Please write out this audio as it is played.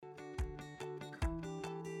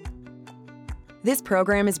This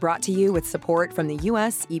program is brought to you with support from the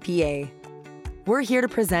U.S. EPA. We're here to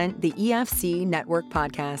present the EFC Network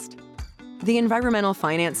podcast. The Environmental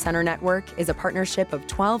Finance Center Network is a partnership of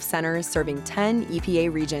 12 centers serving 10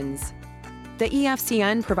 EPA regions. The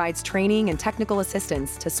EFCN provides training and technical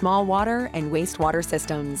assistance to small water and wastewater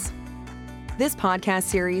systems. This podcast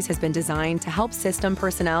series has been designed to help system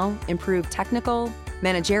personnel improve technical,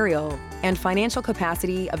 managerial, and financial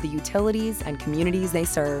capacity of the utilities and communities they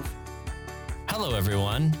serve. Hello,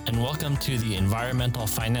 everyone, and welcome to the Environmental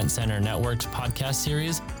Finance Center Network's podcast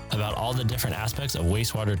series about all the different aspects of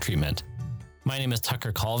wastewater treatment. My name is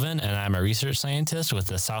Tucker Colvin, and I'm a research scientist with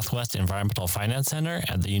the Southwest Environmental Finance Center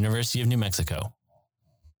at the University of New Mexico.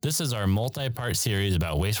 This is our multi-part series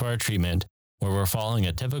about wastewater treatment, where we're following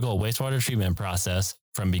a typical wastewater treatment process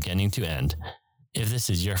from beginning to end. If this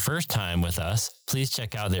is your first time with us, please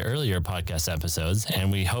check out the earlier podcast episodes, and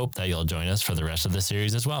we hope that you'll join us for the rest of the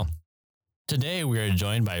series as well. Today, we are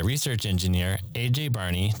joined by research engineer AJ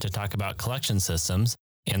Barney to talk about collection systems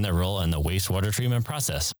and their role in the wastewater treatment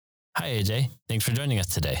process. Hi, AJ. Thanks for joining us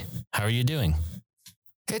today. How are you doing?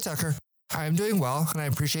 Hey, Tucker. I'm doing well, and I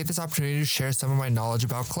appreciate this opportunity to share some of my knowledge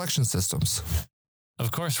about collection systems.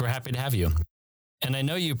 Of course, we're happy to have you. And I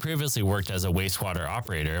know you previously worked as a wastewater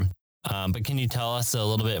operator, but can you tell us a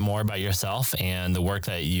little bit more about yourself and the work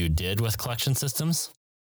that you did with collection systems?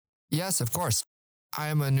 Yes, of course. I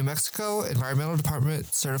am a New Mexico Environmental Department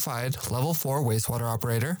certified Level 4 wastewater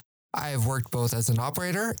operator. I have worked both as an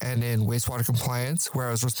operator and in wastewater compliance, where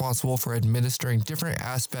I was responsible for administering different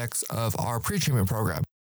aspects of our pretreatment program.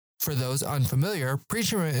 For those unfamiliar,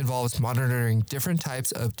 pretreatment involves monitoring different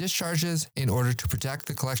types of discharges in order to protect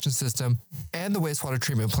the collection system and the wastewater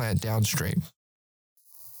treatment plant downstream.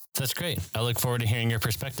 That's great. I look forward to hearing your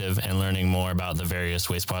perspective and learning more about the various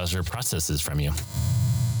wastewater processes from you.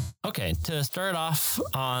 Okay, to start off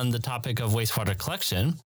on the topic of wastewater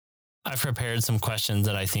collection, I've prepared some questions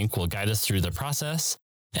that I think will guide us through the process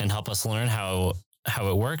and help us learn how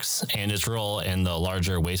it works and its role in the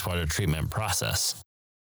larger wastewater treatment process.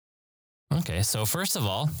 Okay, so first of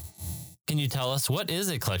all, can you tell us what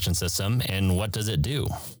is a collection system and what does it do?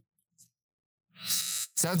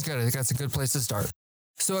 Sounds good. I think that's a good place to start.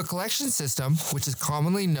 So a collection system, which is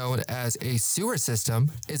commonly known as a sewer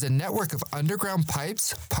system, is a network of underground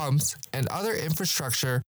pipes, pumps, and other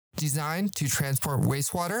infrastructure designed to transport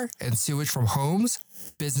wastewater and sewage from homes,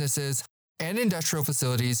 businesses, and industrial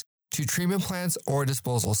facilities to treatment plants or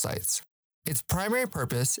disposal sites. Its primary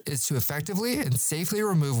purpose is to effectively and safely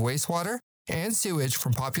remove wastewater and sewage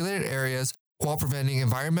from populated areas while preventing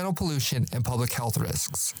environmental pollution and public health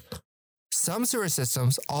risks. Some sewer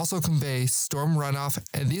systems also convey storm runoff,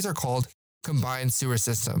 and these are called combined sewer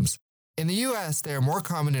systems. In the U.S., they are more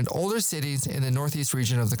common in older cities in the northeast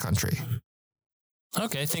region of the country.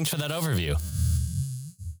 Okay, thanks for that overview.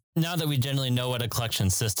 Now that we generally know what a collection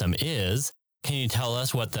system is, can you tell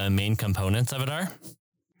us what the main components of it are?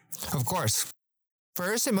 Of course.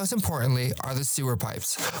 First and most importantly are the sewer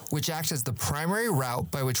pipes, which act as the primary route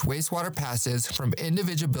by which wastewater passes from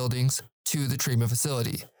individual buildings to the treatment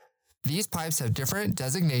facility. These pipes have different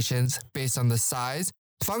designations based on the size,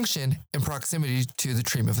 function, and proximity to the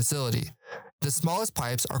treatment facility. The smallest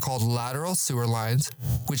pipes are called lateral sewer lines,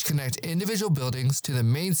 which connect individual buildings to the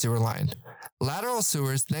main sewer line. Lateral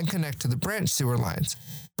sewers then connect to the branch sewer lines.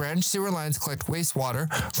 Branch sewer lines collect wastewater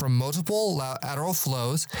from multiple lateral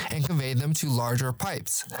flows and convey them to larger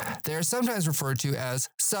pipes. They are sometimes referred to as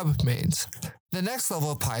sub-mains. The next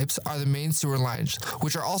level of pipes are the main sewer lines,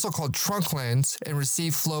 which are also called trunk lines and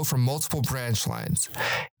receive flow from multiple branch lines.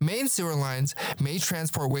 Main sewer lines may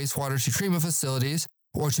transport wastewater to treatment facilities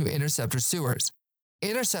or to interceptor sewers.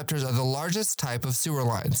 Interceptors are the largest type of sewer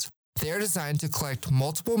lines. They are designed to collect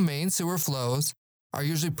multiple main sewer flows, are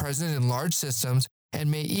usually present in large systems, and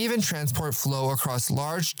may even transport flow across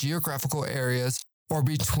large geographical areas or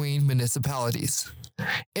between municipalities.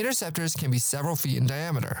 Interceptors can be several feet in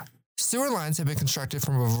diameter. Sewer lines have been constructed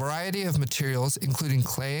from a variety of materials, including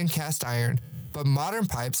clay and cast iron, but modern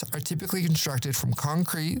pipes are typically constructed from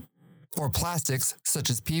concrete or plastics such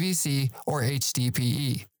as PVC or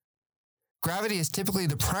HDPE. Gravity is typically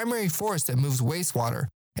the primary force that moves wastewater,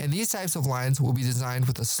 and these types of lines will be designed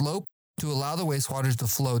with a slope to allow the wastewater to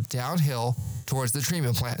flow downhill towards the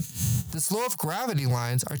treatment plant. The slow of gravity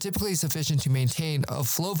lines are typically sufficient to maintain a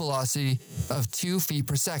flow velocity of 2 feet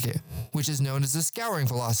per second, which is known as the scouring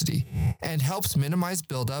velocity, and helps minimize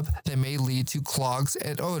buildup that may lead to clogs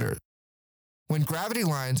and odor. When gravity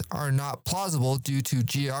lines are not plausible due to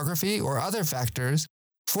geography or other factors,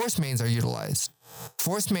 force mains are utilized.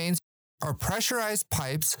 Force mains are pressurized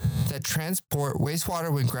pipes that transport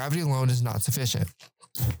wastewater when gravity alone is not sufficient.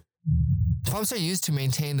 Pumps are used to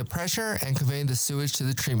maintain the pressure and convey the sewage to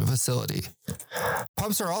the treatment facility.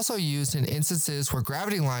 Pumps are also used in instances where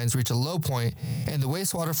gravity lines reach a low point and the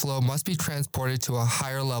wastewater flow must be transported to a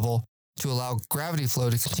higher level to allow gravity flow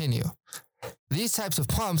to continue. These types of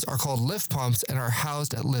pumps are called lift pumps and are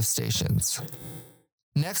housed at lift stations.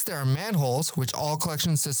 Next, there are manholes, which all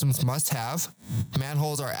collection systems must have.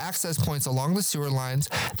 Manholes are access points along the sewer lines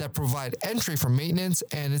that provide entry for maintenance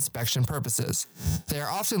and inspection purposes. They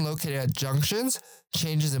are often located at junctions,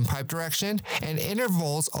 changes in pipe direction, and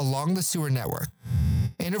intervals along the sewer network.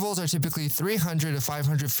 Intervals are typically 300 to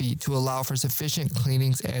 500 feet to allow for sufficient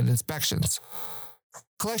cleanings and inspections.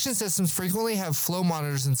 Collection systems frequently have flow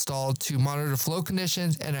monitors installed to monitor flow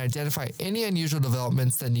conditions and identify any unusual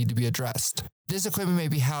developments that need to be addressed. This equipment may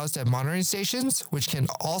be housed at monitoring stations, which can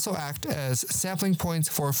also act as sampling points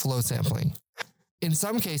for flow sampling. In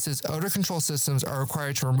some cases, odor control systems are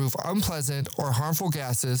required to remove unpleasant or harmful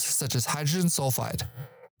gases such as hydrogen sulfide.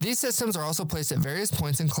 These systems are also placed at various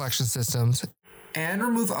points in collection systems and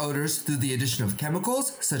remove odors through the addition of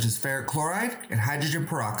chemicals such as ferric chloride and hydrogen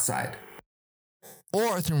peroxide,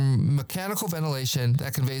 or through mechanical ventilation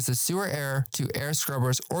that conveys the sewer air to air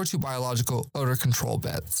scrubbers or to biological odor control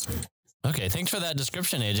beds. Okay, thanks for that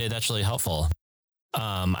description, AJ. That's really helpful.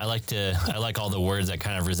 I like all the words that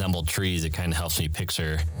kind of resemble trees. It kind of helps me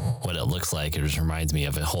picture what it looks like. It just reminds me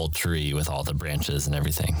of a whole tree with all the branches and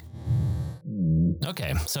everything.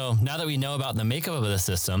 Okay, so now that we know about the makeup of the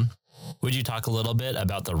system, would you talk a little bit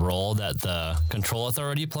about the role that the control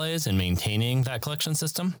authority plays in maintaining that collection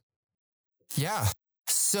system? Yeah.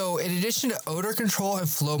 So in addition to odor control and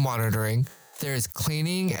flow monitoring, there is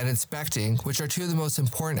cleaning and inspecting, which are two of the most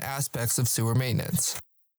important aspects of sewer maintenance.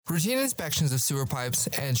 Routine inspections of sewer pipes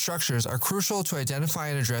and structures are crucial to identify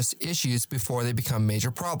and address issues before they become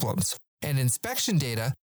major problems, and inspection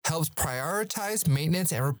data helps prioritize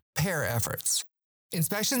maintenance and repair efforts.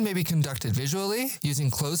 Inspections may be conducted visually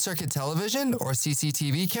using closed-circuit television or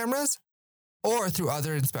CCTV cameras, or through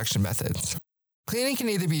other inspection methods. Cleaning can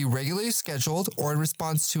either be regularly scheduled or in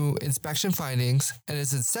response to inspection findings and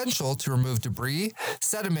is essential to remove debris,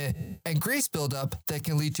 sediment, and grease buildup that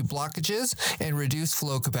can lead to blockages and reduce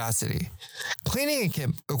flow capacity. Cleaning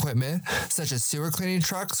equipment, such as sewer cleaning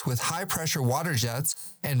trucks with high-pressure water jets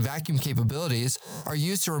and vacuum capabilities, are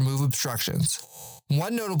used to remove obstructions.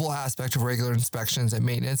 One notable aspect of regular inspections and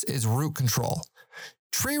maintenance is root control.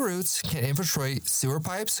 Tree roots can infiltrate sewer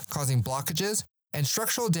pipes, causing blockages and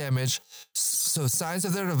structural damage, so signs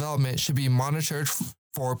of their development should be monitored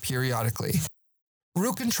for periodically.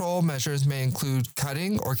 Root control measures may include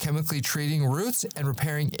cutting or chemically treating roots and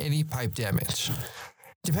repairing any pipe damage.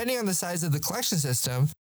 Depending on the size of the collection system,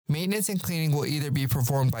 maintenance and cleaning will either be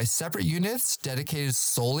performed by separate units dedicated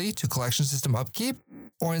solely to collection system upkeep,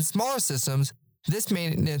 or in smaller systems, this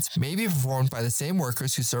maintenance may be performed by the same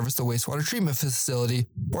workers who service the wastewater treatment facility,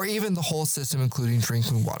 or even the whole system, including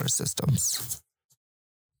drinking water systems.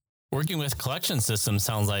 Working with collection systems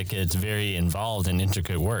sounds like it's very involved and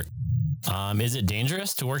intricate work. Is it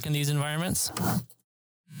dangerous to work in these environments?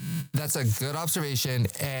 That's a good observation.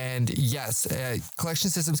 And yes, collection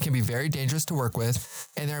systems can be very dangerous to work with,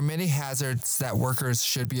 and there are many hazards that workers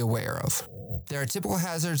should be aware of. There are typical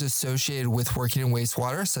hazards associated with working in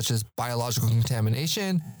wastewater, such as biological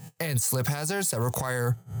contamination and slip hazards that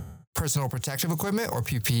require personal protective equipment or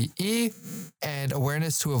PPE and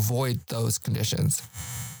awareness to avoid those conditions.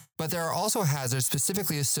 But there are also hazards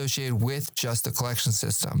specifically associated with just the collection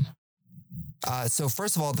system. So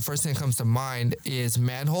first of all, the first thing that comes to mind is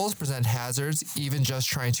manholes present hazards even just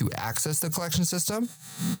trying to access the collection system.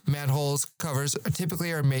 Manholes covers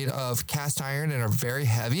typically are made of cast iron and are very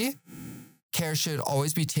heavy. Care should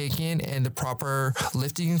always be taken, and the proper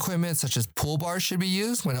lifting equipment such as pull bars should be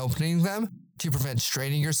used when opening them to prevent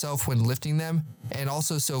straining yourself when lifting them, and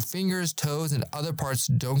also so fingers, toes, and other parts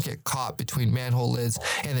don't get caught between manhole lids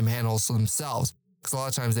and the manholes themselves, because a lot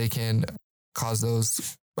of times they can cause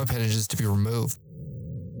those appendages to be removed.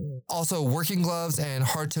 Also, working gloves and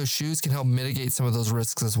hard-toe shoes can help mitigate some of those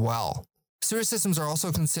risks as well. Sewer systems are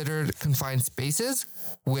also considered confined spaces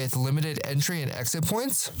with limited entry and exit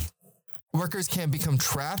points. Workers can become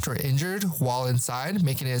trapped or injured while inside,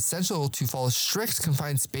 making it essential to follow strict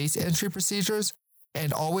confined space entry procedures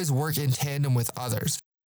and always work in tandem with others.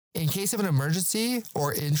 In case of an emergency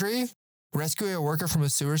or injury, rescuing a worker from a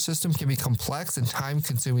sewer system can be complex and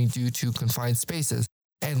time-consuming due to confined spaces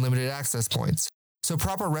and limited access points. So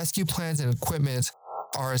proper rescue plans and equipment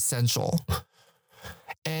are essential.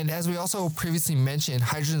 And as we also previously mentioned,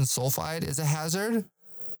 hydrogen sulfide is a hazard.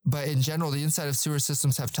 but in general, the inside of sewer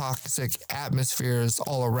systems have toxic atmospheres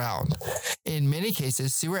all around. In many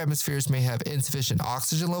cases, sewer atmospheres may have insufficient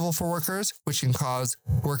oxygen level for workers, which can cause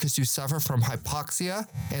workers to suffer from hypoxia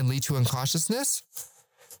and lead to unconsciousness.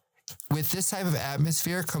 With this type of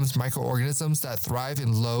atmosphere comes microorganisms that thrive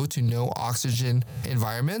in low to no oxygen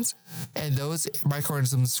environments, and those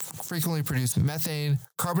microorganisms frequently produce methane,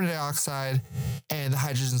 carbon dioxide, and the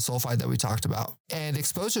hydrogen sulfide that we talked about. And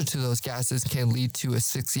exposure to those gases can lead to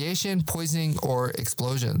asphyxiation, poisoning, or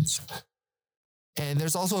explosions. And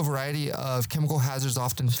there's also a variety of chemical hazards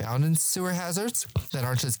often found in sewer hazards that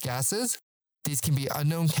aren't just gases. These can be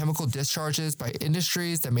unknown chemical discharges by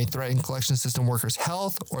industries that may threaten collection system workers'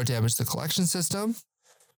 health or damage the collection system.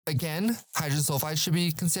 Again, hydrogen sulfide should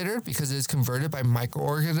be considered because it is converted by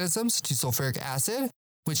microorganisms to sulfuric acid,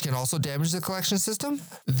 which can also damage the collection system.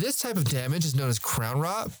 This type of damage is known as crown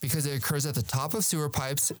rot because it occurs at the top of sewer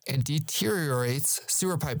pipes and deteriorates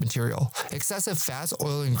sewer pipe material. Excessive fats,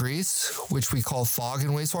 oil, and grease, which we call fog in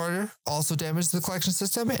wastewater, also damage the collection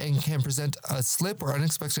system and can present a slip or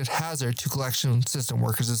unexpected hazard to collection system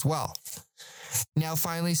workers as well. Now,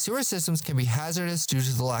 finally, sewer systems can be hazardous due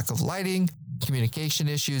to the lack of lighting, communication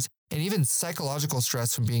issues, and even psychological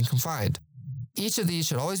stress from being confined. Each of these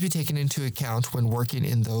should always be taken into account when working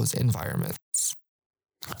in those environments.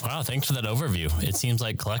 Wow, thanks for that overview. It seems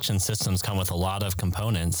like collection systems come with a lot of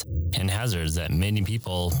components and hazards that many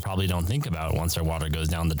people probably don't think about once their water goes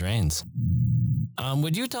down the drains.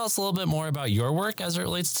 Would you tell us a little bit more about your work as it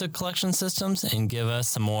relates to collection systems and give us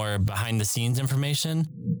some more behind-the-scenes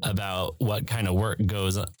information about what kind of work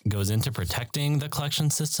goes into protecting the collection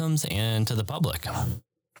systems and to the public?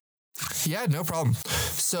 Yeah, no problem.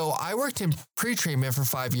 So I worked in pretreatment for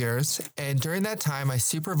 5 years, and during that time, I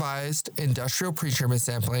supervised industrial pretreatment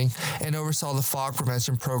sampling and oversaw the fog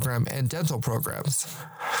prevention program and dental programs.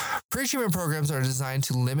 Pretreatment programs are designed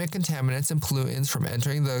to limit contaminants and pollutants from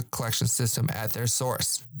entering the collection system at their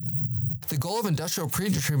source. The goal of industrial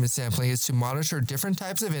pretreatment sampling is to monitor different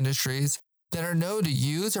types of industries that are known to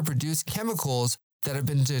use or produce chemicals that have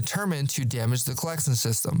been determined to damage the collection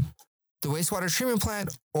system. The wastewater treatment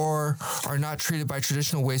plant or are not treated by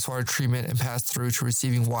traditional wastewater treatment and pass through to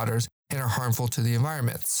receiving waters and are harmful to the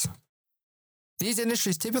environments. These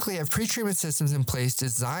industries typically have pretreatment systems in place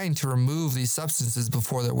designed to remove these substances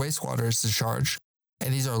before their wastewater is discharged.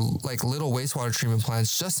 And these are like little wastewater treatment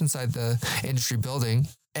plants just inside the industry building.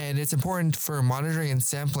 And it's important for monitoring and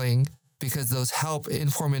sampling because those help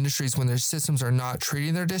inform industries when their systems are not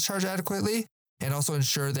treating their discharge adequately and also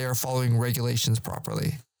ensure they are following regulations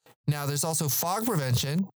properly. Now, there's also fog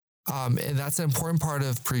prevention, and that's an important part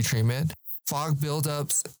of pretreatment. Fog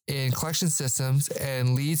buildups in collection systems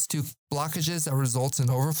and leads to blockages that results in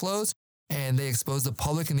overflows, and they expose the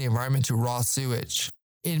public and the environment to raw sewage.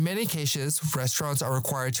 In many cases, restaurants are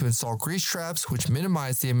required to install grease traps, which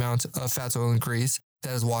minimize the amount of fat, oil, and grease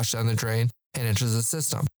that is washed down the drain and enters the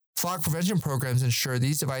system. Fog prevention programs ensure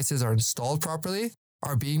these devices are installed properly,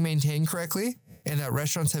 are being maintained correctly, and that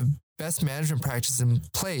restaurants have best management practices in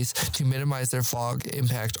place to minimize their fog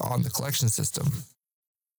impact on the collection system.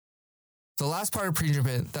 The last part of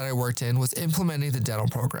pretreatment that I worked in was implementing the dental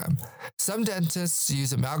program. Some dentists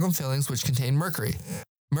use amalgam fillings which contain mercury.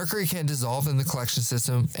 Mercury can dissolve in the collection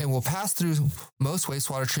system and will pass through most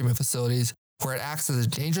wastewater treatment facilities where it acts as a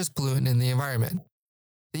dangerous pollutant in the environment.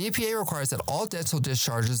 The EPA requires that all dental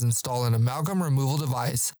discharges install an amalgam removal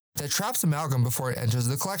device that traps amalgam before it enters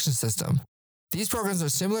the collection system. These programs are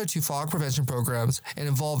similar to fog prevention programs and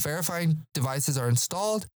involve verifying devices are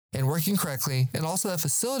installed and working correctly, and also that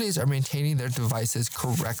facilities are maintaining their devices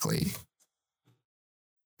correctly.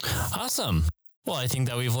 Awesome. Well, I think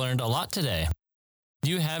that we've learned a lot today. Do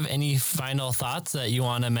you have any final thoughts that you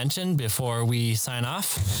want to mention before we sign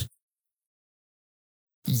off?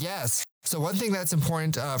 Yes. So one thing that's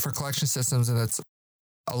important for collection systems, and that's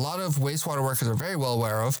a lot of wastewater workers are very well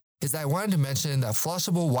aware of, is that I wanted to mention that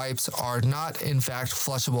flushable wipes are not in fact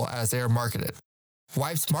flushable as they are marketed.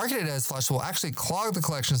 Wipes marketed as flushable actually clog the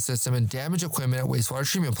collection system and damage equipment at wastewater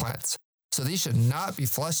treatment plants. So these should not be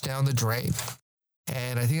flushed down the drain.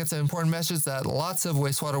 And I think that's an important message that lots of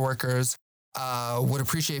wastewater workers would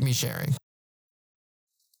appreciate me sharing.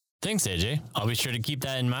 Thanks, AJ. I'll be sure to keep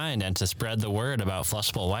that in mind and to spread the word about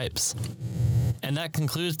flushable wipes. And that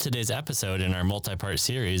concludes today's episode in our multi-part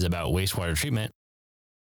series about wastewater treatment.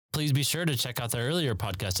 Please be sure to check out the earlier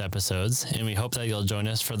podcast episodes, and we hope that you'll join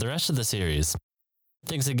us for the rest of the series.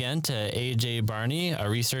 Thanks again to AJ Barney, a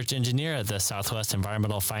research engineer at the Southwest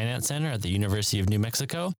Environmental Finance Center at the University of New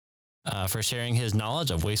Mexico, for sharing his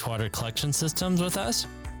knowledge of wastewater collection systems with us.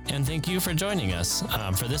 And thank you for joining us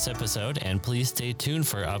for this episode, and please stay tuned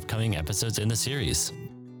for upcoming episodes in the series.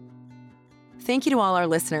 Thank you to all our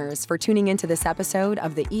listeners for tuning into this episode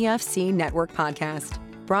of the EFC Network Podcast,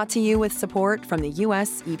 brought to you with support from the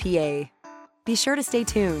U.S. EPA. Be sure to stay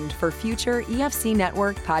tuned for future EFC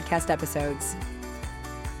Network podcast episodes.